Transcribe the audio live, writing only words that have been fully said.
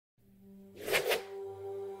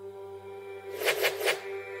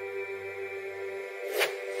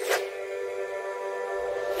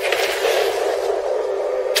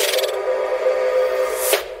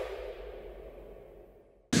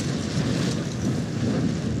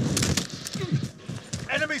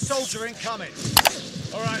soldier incoming.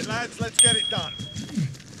 All right, lads, let's get it done.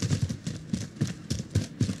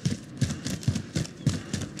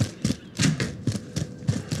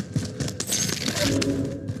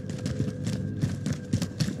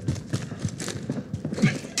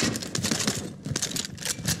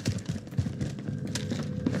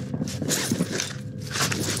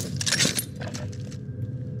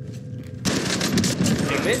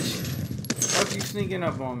 Fuck you sneaking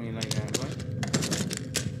up on me like that, boy?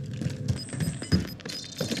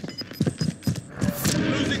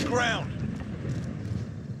 Losing ground.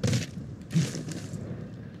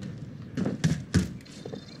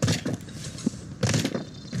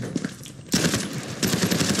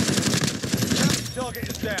 Target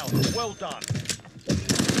is down. Well done.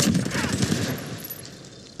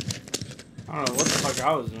 I don't know what the fuck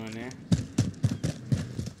I was doing there.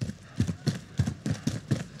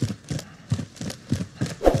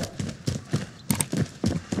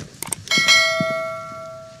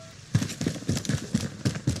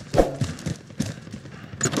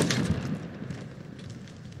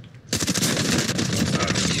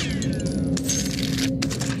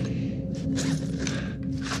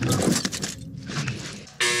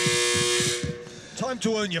 Time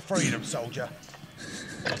to earn your freedom, soldier.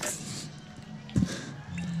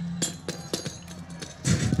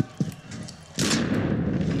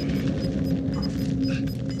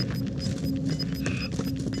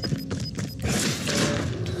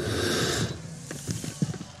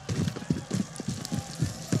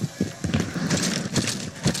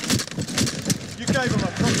 You gave him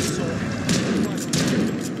a proper sword.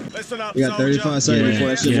 Listen up, We got 35 seconds before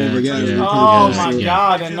that shit's over again. Yeah. Oh my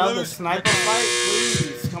god, another sniper fight?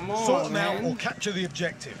 Please, come on, Sort them out man. or capture the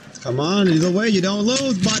objective. Come on, either way, you don't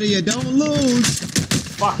lose, buddy. You don't lose.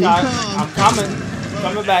 Fuck, I'm coming.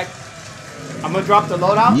 Coming back. I'm gonna drop the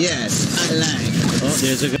loadout. Yes, I like. Oh,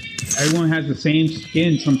 there's a guy. Everyone has the same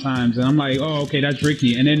skin sometimes, and I'm like, oh, okay, that's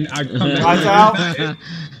Ricky. And then I come back. Watch out.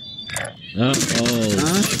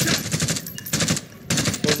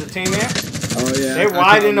 There's a team here. Oh, yeah. They're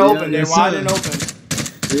wide and open. They're wide and open.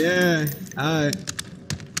 Yeah, alright.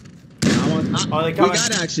 Oh, they we coming.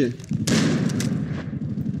 got action.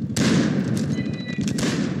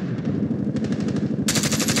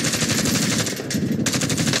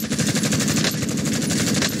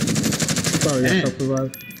 Sorry, that's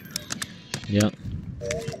self-revive. Yep.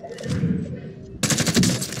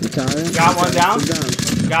 Got one down.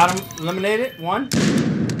 Got him. Eliminated. One.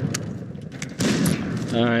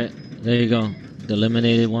 Alright, there you go. The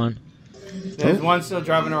eliminated one. There's one still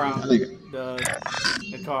driving around the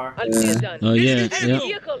car. Oh, yeah. Yep.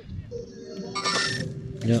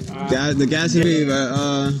 Yep. The gas is me, but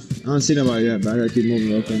I don't see nobody yet, but I gotta keep moving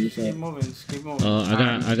real quick. Keep moving. Just keep moving.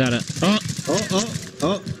 I got it. Oh.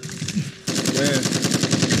 Where?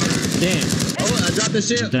 Damn. Oh, I dropped the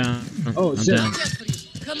shit. I'm down. Oh, I'm shit. down.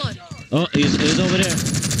 Come on. Oh, he's over there.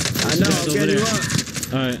 I know, I'm getting you up.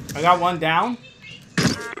 Alright. I got one down.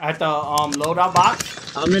 At the loadout box.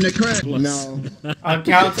 I'm in the crib. No. I'm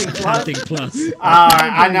counting plus. Counting plus.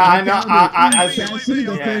 Alright, I know.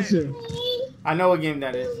 I know what game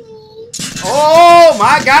that is. Oh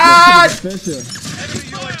my god!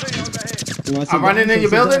 I'm running in your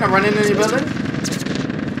building. I'm running in your building.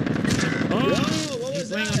 Oh, he's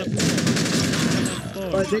laying on the floor.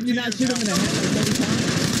 But did you not shoot him in the head like 30 times?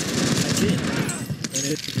 I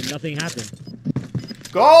did. And nothing happened.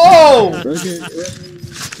 Go!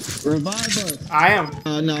 Revive us. I am.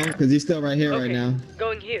 No, because he's still right here right now.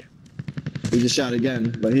 Going here. He just shot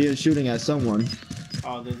again, but he is shooting at someone.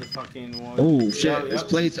 Oh, there's a fucking one. Oh shit! Yep. It's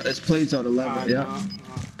plates on the level. Yeah.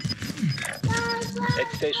 Head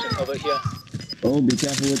station over here. Oh, be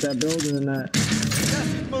careful with that building and that.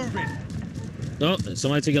 Moving. Oh,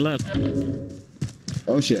 somebody take a left.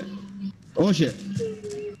 Oh shit! Oh shit!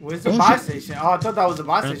 Where's the buy station? Oh, I thought that was the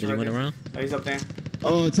buy station. He went around. Oh, he's up there.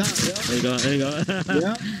 Oh, top. There you go. There you go.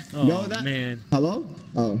 Yeah. Oh Go that. man. Hello?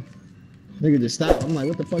 Oh, nigga just stopped. I'm like,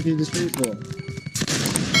 what the fuck did you just freeze for?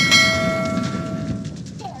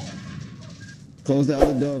 Close the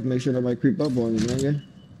other door. Make sure nobody creep up on you, nigga.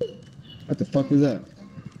 What the fuck was that?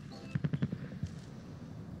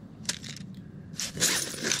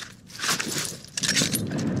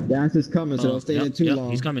 Gas is coming, so don't stay there too long.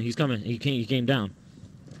 He's coming. He's coming. He came down.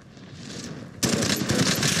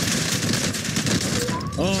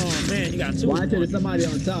 Oh man, you got two. Watch it, there's somebody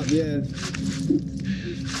on top, yeah.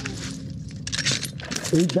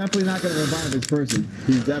 He's definitely not gonna revive this person.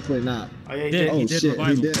 He's definitely not. Oh yeah, he did. Oh He did shit,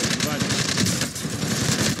 revive he him. did.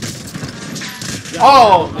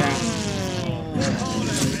 Oh, damn.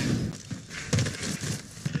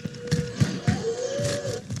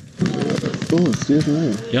 Oh, excuse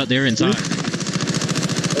me. Yup, they're inside. Oh,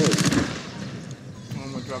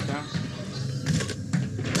 I'm gonna drop down.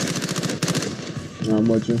 no, I'm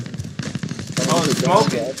watching. Oh, it's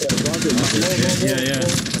smoking. Yeah.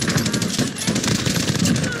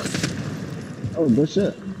 Oh, good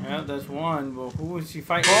shit. Yeah, that's one. But who is she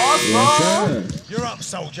fighting? Oh, Yes, sir. You're up,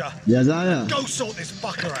 soldier. Yes, I am. Go sort this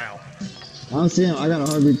fucker out. I don't see him. I got a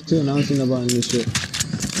heartbeat too, and I don't see nobody in this shit.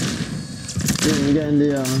 You getting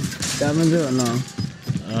the scavenger or no?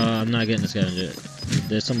 I'm not getting the scavenger.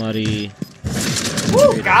 There's somebody.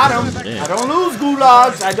 Woo, got him. I don't lose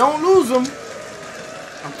gulags. I don't lose them.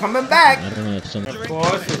 I'm coming back. I don't know if some. Of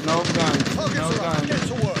course, there's no guns. No Targets are up. guns. Get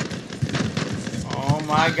to work. Oh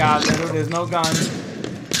my god, little, there's no guns.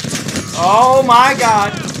 Oh my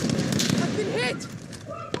god. I've been hit.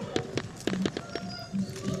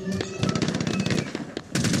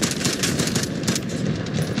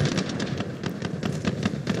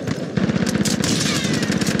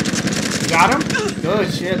 Got him?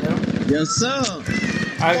 Good shit, little. Yes, sir.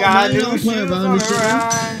 I got man, you new don't play shoes about on this the shit, man.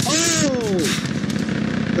 ride. Oh!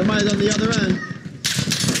 Somebody's on the other end.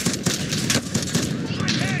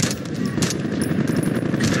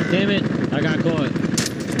 Damn it! I got caught.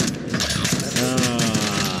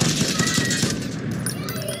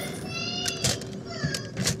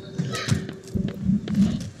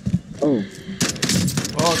 Oh.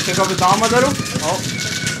 Oh, take off his armor, little. Oh,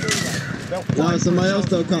 No, somebody else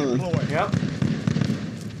still coming. yep.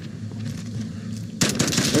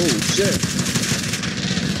 Oh, shit.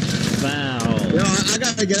 Foul. Yo, I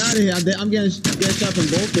gotta get out of here. I'm getting shot from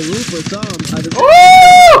both the roof or something. Woo!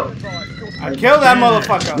 I killed that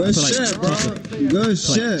motherfucker. Good Like, shit, bro. Good Like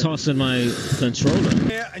shit. tossing my controller.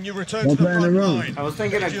 Here and you return One to the player in the front room. I line. was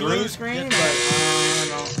thinking a If you green lose, screen, get but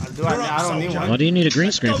back. I don't need Why one. do you need a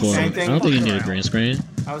green screen for? Same I thing. don't think you need a green screen.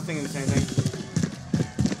 I was thinking the same thing.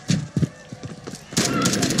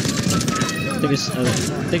 I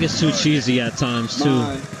think it's too cheesy at times too.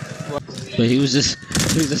 Mine. But he was just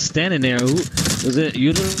standing there. Who was it?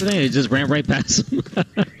 You today? He just ran right past him.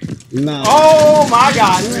 Nah. Oh my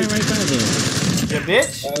god. He ran right past him. You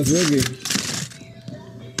bitch. That was Ricky.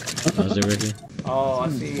 Oh, is it Ricky? Oh, I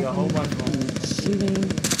see a whole bunch of them.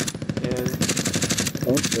 Yeah.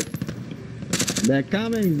 Oh, shit. They're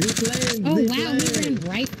coming. Z-Plane. Oh wow, he ran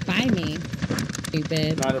right by me.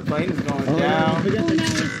 Stupid. Now the plane is going Oh, down. Oh no,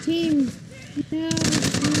 his team. No, his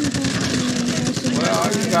team. Where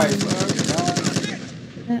are you guys? Where are you guys?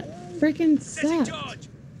 That freaking sucks.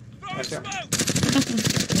 Gotcha.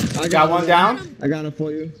 I Got one down? I got it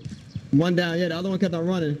for you. One down. Yeah, the other one kept on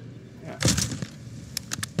running.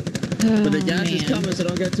 Oh, But the gas is man. coming, so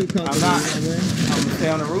don't get too comfortable. I'm not. You know what I'm gonna stay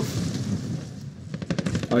on the roof.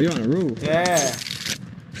 I mean? Oh, you're on the roof. Yeah.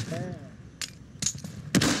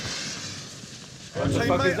 What the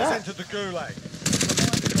fuck is Teammate that? sent to the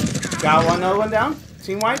gulag. Got one, another one down.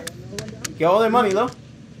 Team white. Get all their money, though.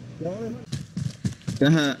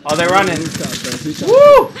 Uh-huh. Oh, they're running. Woo!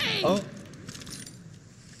 Woo! Oh.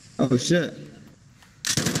 Oh, shit.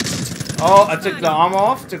 Oh, I took the armor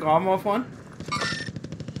off. Took the armor off one.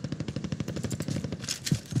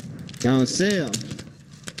 I don't see him.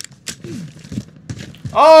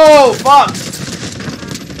 Oh, fuck! I'm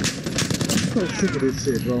so sick of this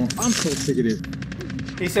shit, bro. I'm so sick of this.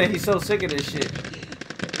 He said he's so sick of this shit.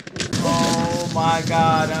 Oh my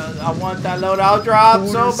god, I want that loadout drop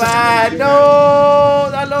so bad. No!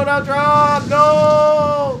 That loadout drop!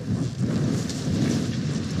 No!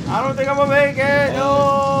 I don't think I'm gonna make it.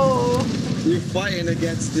 No! You're fighting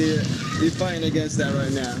against that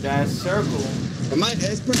right now. That circle. Am I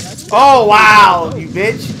expert? Oh wow, you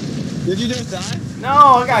bitch. Did you just die? No,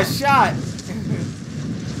 I got shot.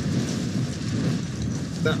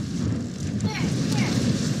 No.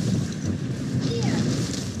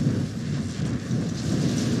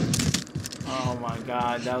 Oh my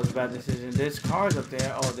god, that was a bad decision. There's cars up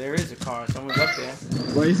there. Oh, there is a car. Someone's up there.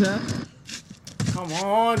 What you said? Come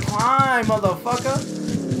on, climb, motherfucker.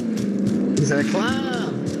 He said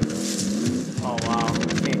climb. Oh wow, I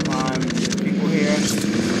can't climb. There's people here.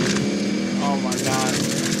 Oh my god.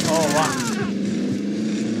 Oh wow.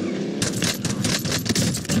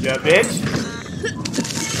 Yeah, bitch.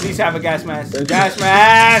 Please have a gas mask. Gas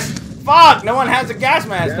mask! Fuck! No one has a gas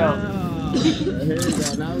mask though. Here we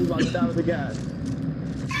go. Now we about to start with the gas.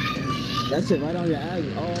 That shit right on your ass.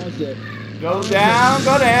 Oh shit. Go down,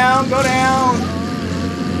 go down, go down.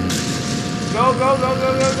 Go, go, go,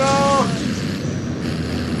 go, go, go.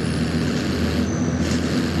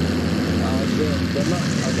 Oh shit. Good luck.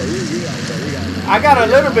 Okay, you got it. I got a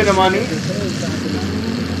little bit of money.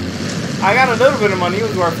 I got a little bit of money. It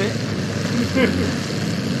was worth it.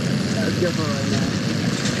 That's good for right now.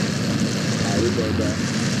 we go, bro.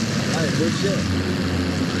 Alright, good shit.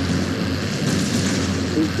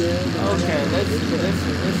 Okay, listen.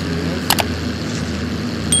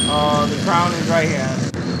 Oh, the crown is right here.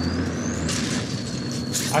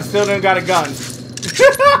 I still didn't got a gun.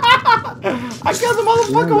 I killed the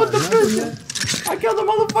motherfucker with the pistol. I killed the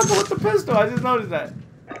motherfucker with the pistol. I just noticed that.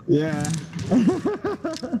 Yeah.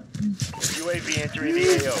 UAV entering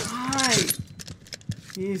the AO. Tight.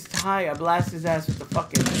 He's tight. I blast his ass with the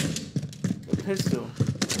fucking pistol.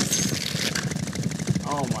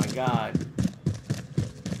 Oh my god.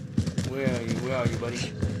 Where are you? Where are you,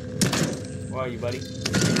 buddy? Where are you, buddy?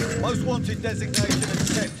 Most wanted designation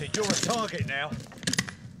accepted. You're a target now.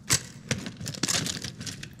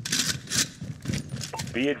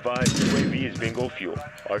 Be advised, UAV is bingo fuel.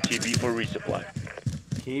 RTB for resupply.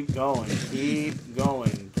 Keep going. Keep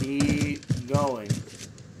going. Keep going.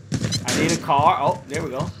 I need a car. Oh, there we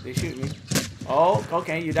go. They shoot me. Oh,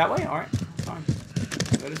 okay. You that way? All right. Fine.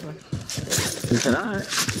 Go this way. Alright.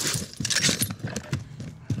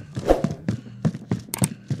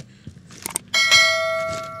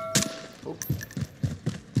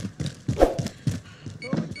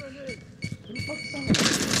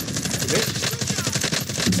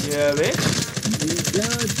 Yeah, bitch.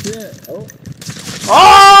 Good shit. Oh.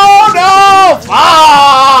 Oh no!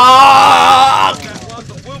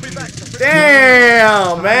 Fuck! We'll be back to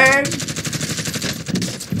Damn, man.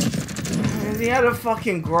 And he had a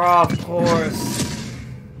fucking grub, of course.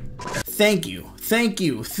 Thank you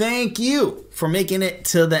for making it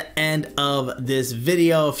to the end of this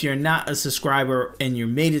video. If you're not a subscriber and you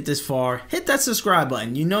made it this far, hit that subscribe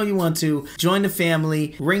button. You know you want to. Join the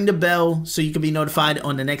family, ring the bell so you can be notified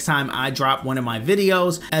on the next time I drop one of my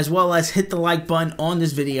videos, as well as hit the like button on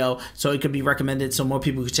this video so it could be recommended so more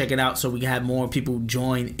people can check it out, so we can have more people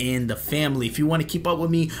join in the family. If you want to keep up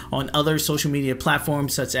with me on other social media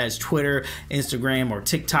platforms such as Twitter, Instagram, or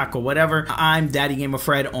TikTok or whatever, I'm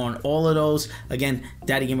DaddyGamerFred on all of those. Again,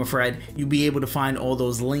 DaddyGamerFred. You'll be able to find all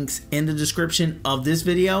those links in the description of this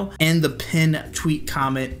video and the pinned tweet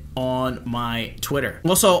comment on my Twitter.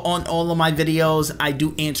 Also, on all of my videos, I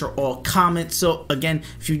do answer all comments. So again,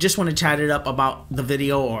 if you just want to chat it up about the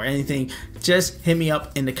video or anything, just hit me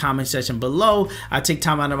up in the comment section below. I take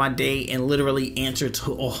time out of my day and literally answer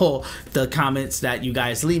to all the comments that you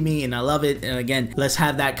guys leave me, and I love it. And again, let's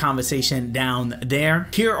have that conversation down there.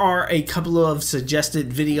 Here are a couple of suggested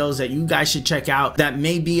videos that you guys should check out that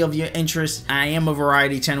may be of your interest. I am a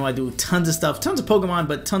variety channel. I do tons of stuff, tons of Pokemon,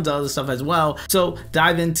 but tons of other stuff as well. So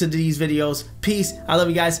dive into these videos. Peace. I love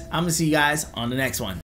you guys. I'm gonna see you guys on the next one.